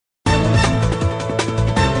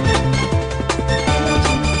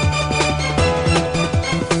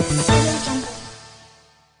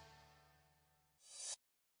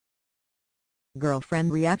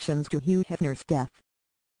Girlfriend reactions to Hugh Hefner's death.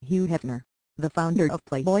 Hugh Hefner, the founder of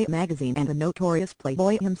Playboy magazine and a notorious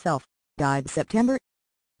playboy himself, died September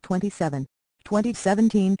 27,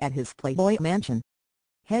 2017 at his Playboy mansion.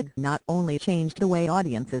 Head not only changed the way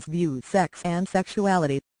audiences view sex and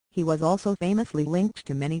sexuality, he was also famously linked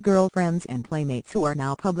to many girlfriends and playmates who are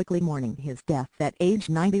now publicly mourning his death at age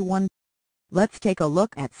 91. Let's take a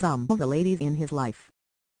look at some of the ladies in his life.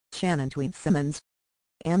 Shannon Tweed Simmons,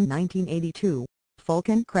 M. 1982,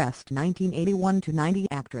 Falcon Crest 1981-90.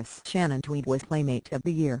 Actress Shannon Tweed was Playmate of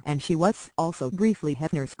the Year and she was also briefly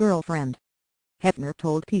Hefner's girlfriend. Hefner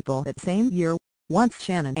told People that same year, "Once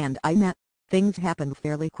Shannon and I met, things happened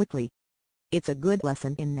fairly quickly. It's a good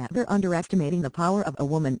lesson in never underestimating the power of a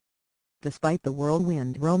woman." Despite the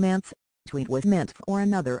whirlwind romance, Tweed was meant for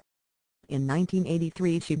another. In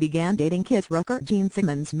 1983 she began dating Kiss rocker Gene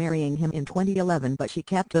Simmons, marrying him in 2011, but she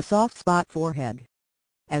kept a soft spot for Head.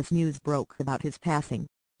 As news broke about his passing,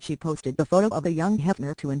 she posted a photo of a young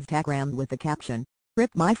Hefner to Instagram with the caption,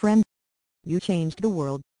 "Rip my friend. You changed the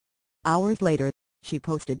world." Hours later, she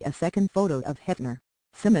posted a second photo of Hefner,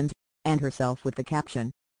 Simmons, and herself with the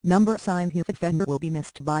caption, "Hugh Hefner will be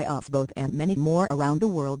missed by us both and many more around the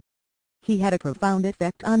world. He had a profound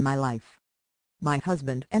effect on my life. My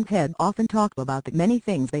husband and Head often talk about the many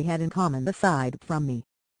things they had in common aside from me.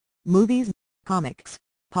 Movies, comics,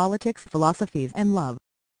 politics, philosophies and love."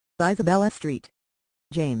 Isabella Street.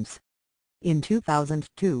 James. In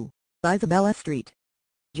 2002, Isabella Street.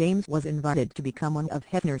 James was invited to become one of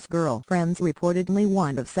Hefner's girlfriends, reportedly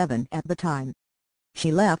one of 7 at the time.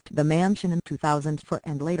 She left the mansion in 2004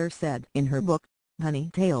 and later said in her book,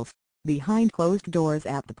 Honey Tales, Behind Closed Doors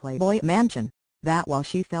at the Playboy Mansion, that while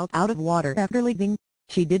she felt out of water after leaving,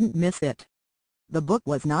 she didn't miss it. The book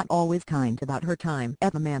was not always kind about her time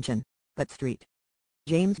at the mansion, but Street.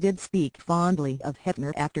 James did speak fondly of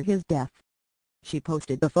Hefner after his death. She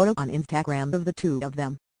posted a photo on Instagram of the two of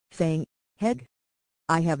them, saying, "Head.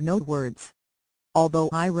 I have no words. Although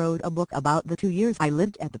I wrote a book about the 2 years I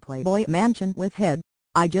lived at the Playboy Mansion with Head,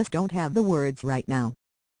 I just don't have the words right now.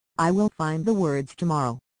 I will find the words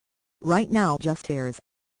tomorrow. Right now just tears.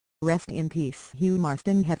 Rest in peace Hugh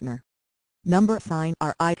Marston Hefner.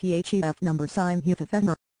 RIPHEF Hugh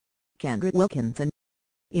Hefner." Kendra Wilkinson.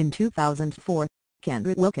 In 2004,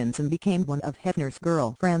 Kendra Wilkinson became one of Hefner's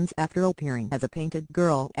girlfriends after appearing as a painted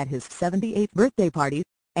girl at his 78th birthday party,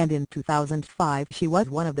 and in 2005 she was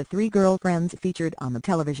one of the 3 girlfriends featured on the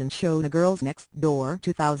television show The Girls Next Door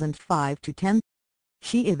 2005-10.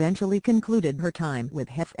 She eventually concluded her time with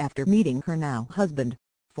Hef after meeting her now husband,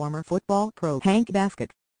 former football pro Hank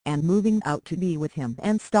Baskett, and moving out to be with him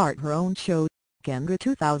and start her own show, Kendra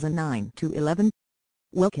 2009-11.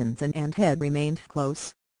 Wilkinson and Head remained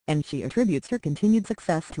close, and she attributes her continued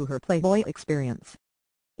success to her Playboy experience.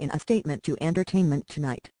 In a statement to Entertainment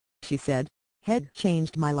Tonight, she said, "Head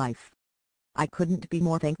changed my life. I couldn't be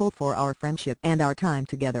more thankful for our friendship and our time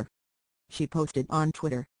together." She posted on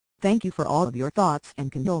Twitter, "Thank you for all of your thoughts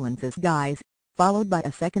and condolences guys," followed by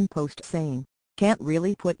a second post saying, "Can't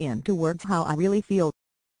really put into words how I really feel.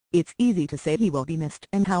 It's easy to say he will be missed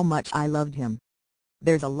and how much I loved him.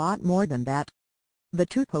 There's a lot more than that." The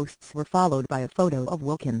 2 posts were followed by a photo of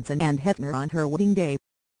Wilkinson and Hefner on her wedding day.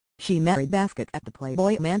 She married Baskett at the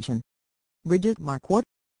Playboy Mansion. Bridget Marquardt.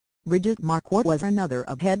 Bridget Marquardt was another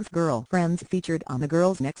of Head's girlfriends featured on The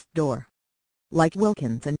Girls Next Door. Like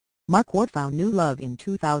Wilkinson, Marquardt found new love in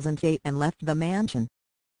 2008 and left the mansion.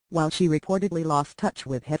 While she reportedly lost touch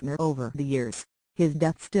with Hefner over the years, his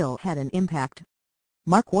death still had an impact.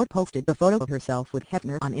 Marquardt posted a photo of herself with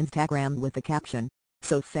Hefner on Instagram with the caption,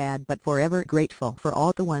 "So sad but forever grateful for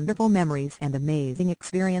all the wonderful memories and amazing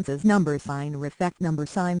experiences #reflect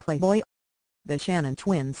Playboy." The Shannon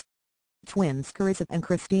twins. Twins Carissa and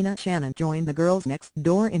Christina Shannon joined The Girls Next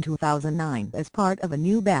Door in 2009 as part of a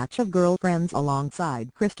new batch of girlfriends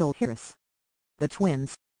alongside Crystal Harris. The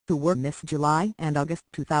twins, who were Miss July and August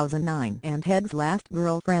 2009 and Head's last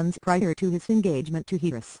girlfriends prior to his engagement to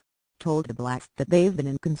Harris, told the Blacks that they've been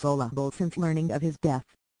inconsolable since learning of his death.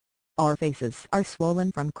 "Our faces are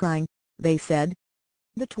swollen from crying," they said.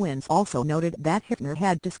 The twins also noted that Hefner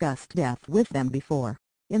had discussed death with them before,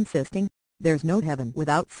 insisting, "There's no heaven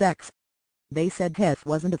without sex." They said Hef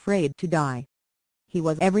wasn't afraid to die. "He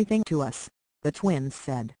was everything to us," the twins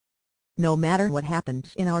said. "No matter what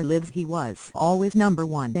happened in our lives he was always number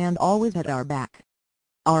one and always had our back.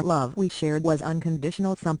 Our love we shared was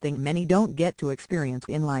unconditional, something many don't get to experience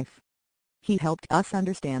in life. He helped us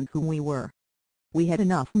understand who we were. We had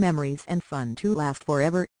enough memories and fun to last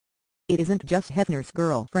forever." It isn't just Hefner's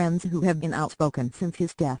girlfriends who have been outspoken since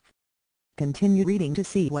his death. Continue reading to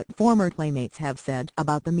see what former playmates have said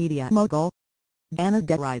about the media mogul. Anna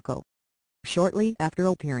DeRico. Shortly after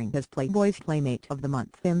appearing as Playboy's Playmate of the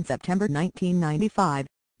Month in September 1995,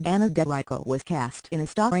 Anna DeRico was cast in a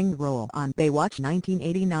starring role on Baywatch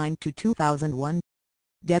 1989-2001.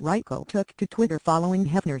 DeRico took to Twitter following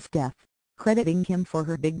Hefner's death, crediting him for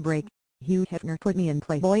her big break. "Hugh Hefner put me in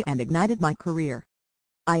Playboy and ignited my career.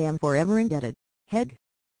 I am forever indebted, Heg.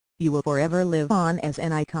 You will forever live on as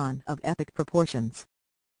an icon of epic proportions.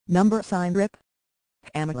 #RIP.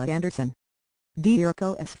 Pamela Anderson."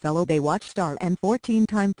 DeRico's fellow Baywatch star and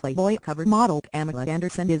 14-time Playboy cover model Pamela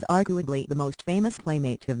Anderson is arguably the most famous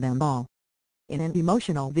Playmate of them all. In an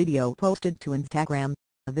emotional video posted to Instagram,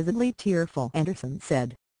 a visibly tearful Anderson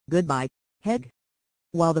said, "Goodbye, Heg."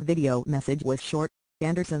 While the video message was short,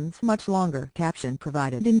 Anderson's much longer caption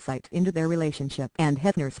provided insight into their relationship and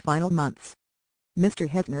Hefner's final months. "Mr.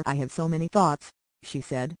 Hefner, I have so many thoughts," she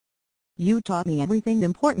said. "You taught me everything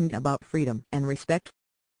important about freedom and respect.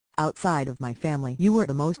 Outside of my family, you were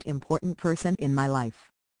the most important person in my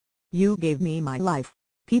life. You gave me my life.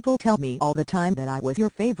 People tell me all the time that I was your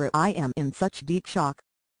favorite. I am in such deep shock."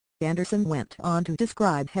 Anderson went on to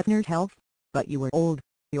describe Hefner's health, "But you were old,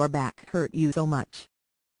 your back hurt you so much.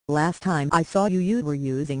 Last time I saw you, you were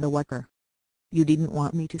using the walker. You didn't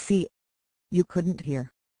want me to see. You couldn't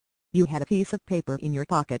hear. You had a piece of paper in your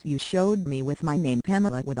pocket you showed me with my name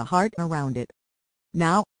Pamela with a heart around it.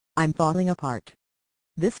 Now, I'm falling apart.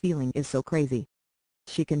 This feeling is so crazy."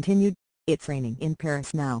 She continued, "It's raining in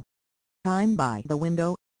Paris now. I'm by the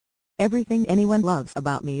window. Everything anyone loves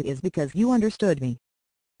about me is because you understood me,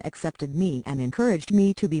 accepted me and encouraged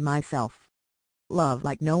me to be myself. Love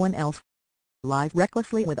like no one else. Live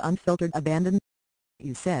recklessly with unfiltered abandon.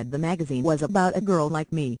 You said the magazine was about a girl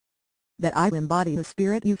like me. That I embody the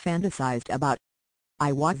spirit you fantasized about.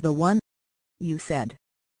 I was the one. You said.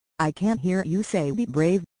 I can't hear you say be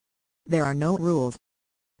brave. There are no rules.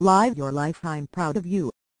 Live your life. I'm proud of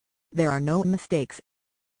you. There are no mistakes.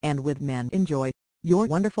 And with men enjoy your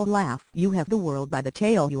wonderful laugh. You have the world by the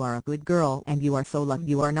tail. You are a good girl and you are so loved.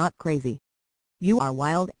 You are not crazy. You are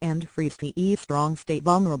wild and free. Stay strong, stay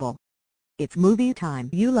vulnerable. It's movie time.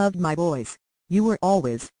 You loved my boys. You were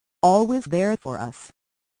always there for us.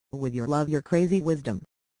 With your love, your crazy wisdom."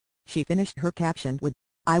 She finished her caption with,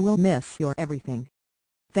 "I will miss your everything.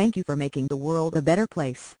 Thank you for making the world a better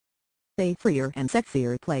place. A freer and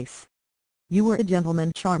sexier place. You were a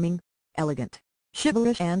gentleman, charming, elegant,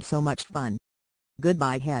 chivalrous and so much fun.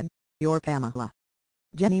 Goodbye, Head, your Pamela."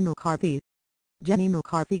 Jenny McCarthy. Jenny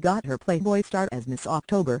McCarthy got her Playboy start as Miss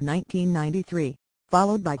October 1993,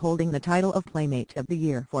 followed by holding the title of Playmate of the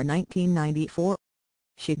Year for 1994.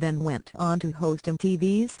 She then went on to host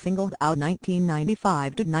MTV's Singled Out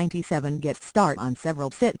 1995-97 guest star on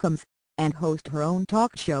several sitcoms, and host her own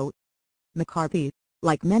talk show. McCarthy,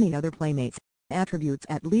 like many other Playmates, attributes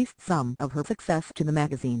at least some of her success to the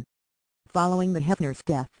magazine. Following the Hefner's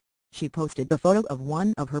death, she posted a photo of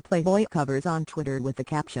one of her Playboy covers on Twitter with the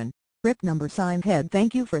caption, "RIP Head,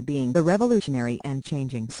 thank you for being the revolutionary and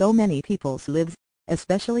changing so many people's lives,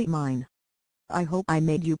 especially mine. I hope I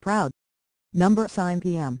made you proud."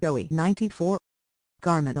 PM Joey 94.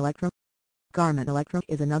 Carmen Electra. Carmen Electra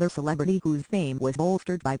is another celebrity whose fame was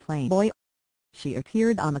bolstered by Playboy. She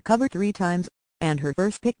appeared on the cover 3 times, and her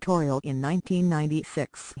first pictorial in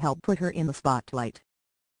 1996 helped put her in the spotlight.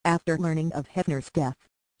 After learning of Hefner's death,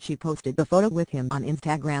 she posted a photo with him on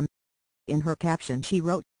Instagram. In her caption she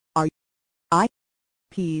wrote,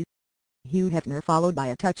 R.I.P. Hugh Hefner, followed by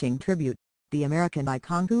a touching tribute. The American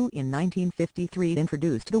icon who in 1953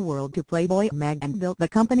 introduced the world to Playboy mag and built the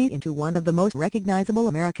company into one of the most recognizable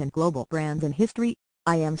American global brands in history.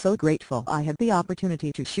 I am so grateful I had the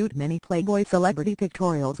opportunity to shoot many Playboy celebrity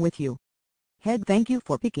pictorials with you. Head, thank you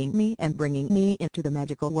for picking me and bringing me into the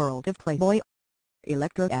magical world of Playboy."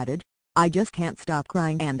 Electra added, "I just can't stop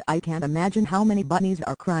crying and I can't imagine how many bunnies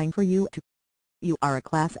are crying for you too. You are a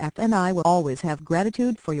class act and I will always have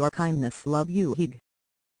gratitude for your kindness. Love you, Hig."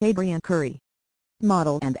 Adrienne Curry.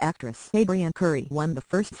 Model and actress Adrienne Curry won the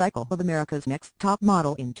first cycle of America's Next Top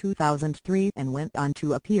Model in 2003 and went on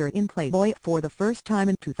to appear in Playboy for the first time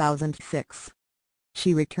in 2006.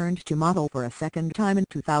 She returned to model for a second time in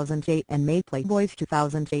 2008 and made Playboy's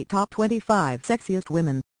 2008 Top 25 Sexiest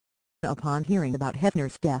Women. Upon hearing about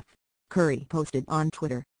Hefner's death, Curry posted on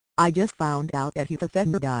Twitter, "I just found out that Hugh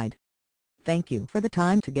Hefner died. Thank you for the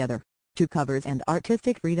time together, 2 covers and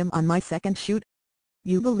artistic freedom on my second shoot.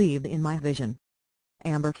 You believed in my vision."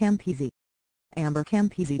 Amber Campisi. Amber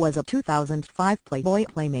Campisi was a 2005 Playboy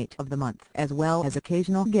Playmate of the Month as well as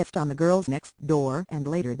occasional guest on The Girls Next Door and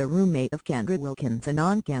later the roommate of Kendra Wilkinson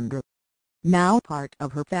on Kendra. Now part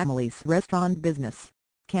of her family's restaurant business,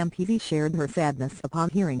 Campisi shared her sadness upon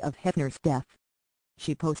hearing of Hefner's death.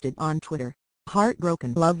 She posted on Twitter,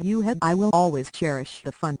 "Heartbroken, love you Heb. I will always cherish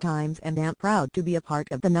the fun times and am proud to be a part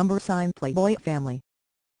of the Playboy family.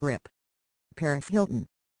 RIP. Paris Hilton."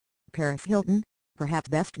 Paris Hilton, perhaps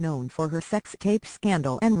best known for her sex tape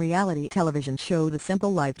scandal and reality television show The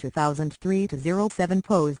Simple Life 2003-07,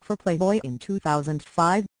 posed for Playboy in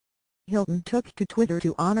 2005. Hilton took to Twitter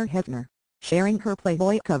to honor Hefner, sharing her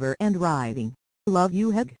Playboy cover and writing, "Love you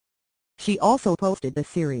Heb." She also posted a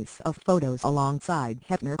series of photos alongside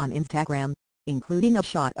Hefner on Instagram, including a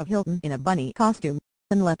shot of Hilton in a bunny costume,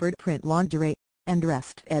 and leopard print lingerie, and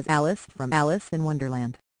dressed as Alice from Alice in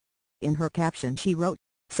Wonderland. In her caption she wrote,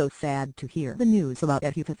 "So sad to hear the news about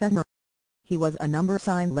Hugh Hefner. He was a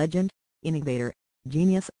legend, innovator,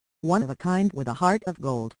 genius, one of a kind with a heart of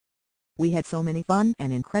gold. We had so many fun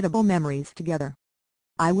and incredible memories together.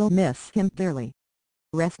 I will miss him dearly.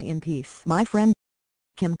 Rest in peace, my friend."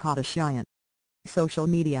 Kim Kardashian. Social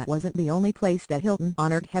media wasn't the only place that Hilton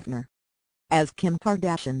honored Hefner. As Kim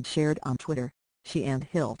Kardashian shared on Twitter, she and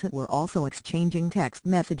Hilton were also exchanging text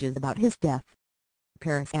messages about his death.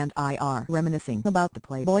 "Paris and I are reminiscing about the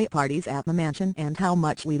Playboy parties at the mansion and how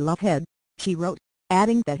much we love Head," she wrote,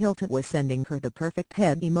 adding that Hilton was sending her the perfect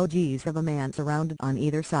head emojis of a man surrounded on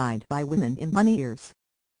either side by women in bunny ears.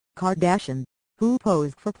 Kardashian, who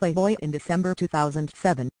posed for Playboy in December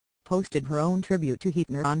 2007, posted her own tribute to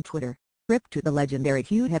Hefner on Twitter, "RIP to the legendary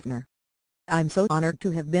Hugh Hefner. I'm so honored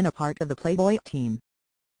to have been a part of the Playboy team.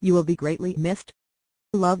 You will be greatly missed.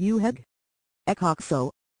 Love you Heb."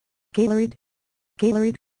 Ekokso.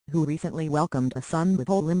 Kayla, who recently welcomed a son with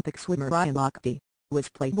Olympic swimmer Ryan Lochte, was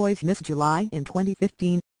Playboy's Miss July in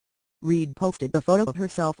 2015. Reed posted a photo of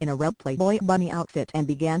herself in a red Playboy bunny outfit and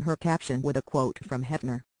began her caption with a quote from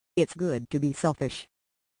Hefner, "It's good to be selfish,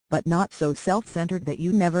 but not so self-centered that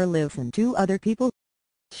you never listen to other people."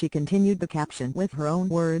 She continued the caption with her own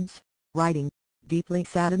words, writing, "Deeply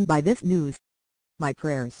saddened by this news. My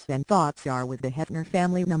prayers and thoughts are with the Hefner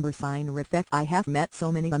family. #RIP. I have met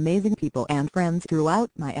so many amazing people and friends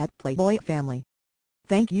throughout my Playboy family.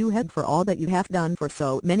 Thank you Heb for all that you have done for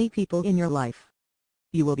so many people in your life.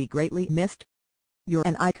 You will be greatly missed. You're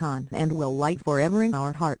an icon and will light forever in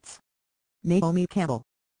our hearts." Naomi Campbell.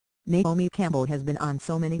 Naomi Campbell has been on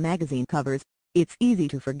so many magazine covers, it's easy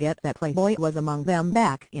to forget that Playboy was among them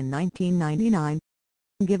back in 1999.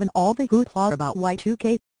 Given all the hoopla about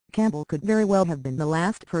Y2K, Campbell could very well have been the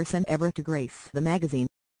last person ever to grace the magazine.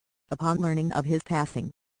 Upon learning of his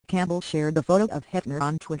passing, Campbell shared the photo of Hefner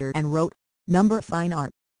on Twitter and wrote,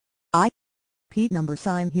 art. Hugh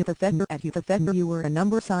Hefner. At Hugh Hefner, you were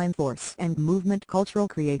a force and movement cultural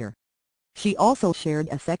creator." She also shared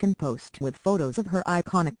a second post with photos of her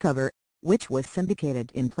iconic cover, which was syndicated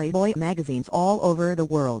in Playboy magazines all over the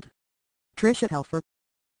world. Tricia Helfer.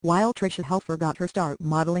 While Tricia Helfer got her start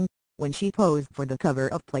modeling, when she posed for the cover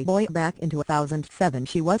of Playboy back in 2007,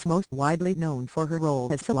 she was most widely known for her role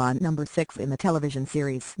as Salon No. 6 in the television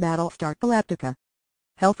series Battlestar Galactica.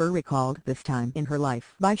 Helfer recalled this time in her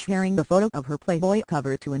life by sharing the photo of her Playboy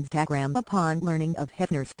cover to Instagram upon learning of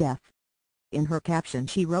Hefner's death. In her caption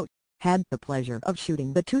she wrote, "Had the pleasure of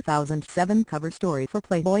shooting the 2007 cover story for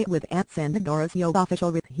Playboy with Aunt Sandora's Yo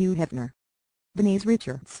official with Hugh Hefner." Denise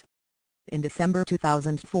Richards. In December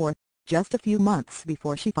 2004, just a few months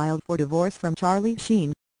before she filed for divorce from Charlie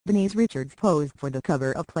Sheen, Denise Richards posed for the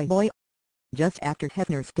cover of Playboy. Just after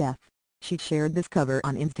Hefner's death, she shared this cover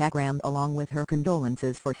on Instagram along with her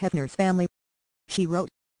condolences for Hefner's family. She wrote,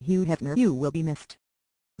 "Hugh Hefner, you will be missed.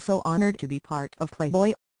 So honored to be part of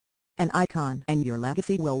Playboy. An icon, and your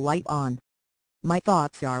legacy will live on. My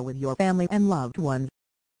thoughts are with your family and loved ones.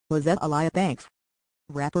 Azalea Banks."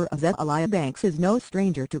 Rapper Azalea Banks is no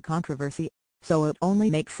stranger to controversy, so it only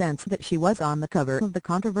makes sense that she was on the cover of the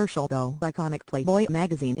controversial though iconic Playboy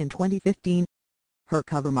magazine in 2015. Her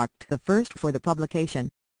cover marked the first for the publication,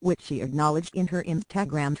 which she acknowledged in her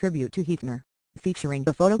Instagram tribute to Hefner, featuring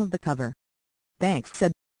the photo of the cover. Banks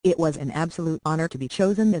said, "It was an absolute honor to be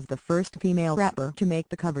chosen as the first female rapper to make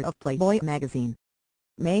the cover of Playboy magazine.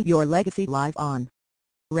 May your legacy live on.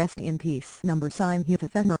 Rest in peace." Hugh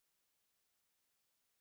Hefner.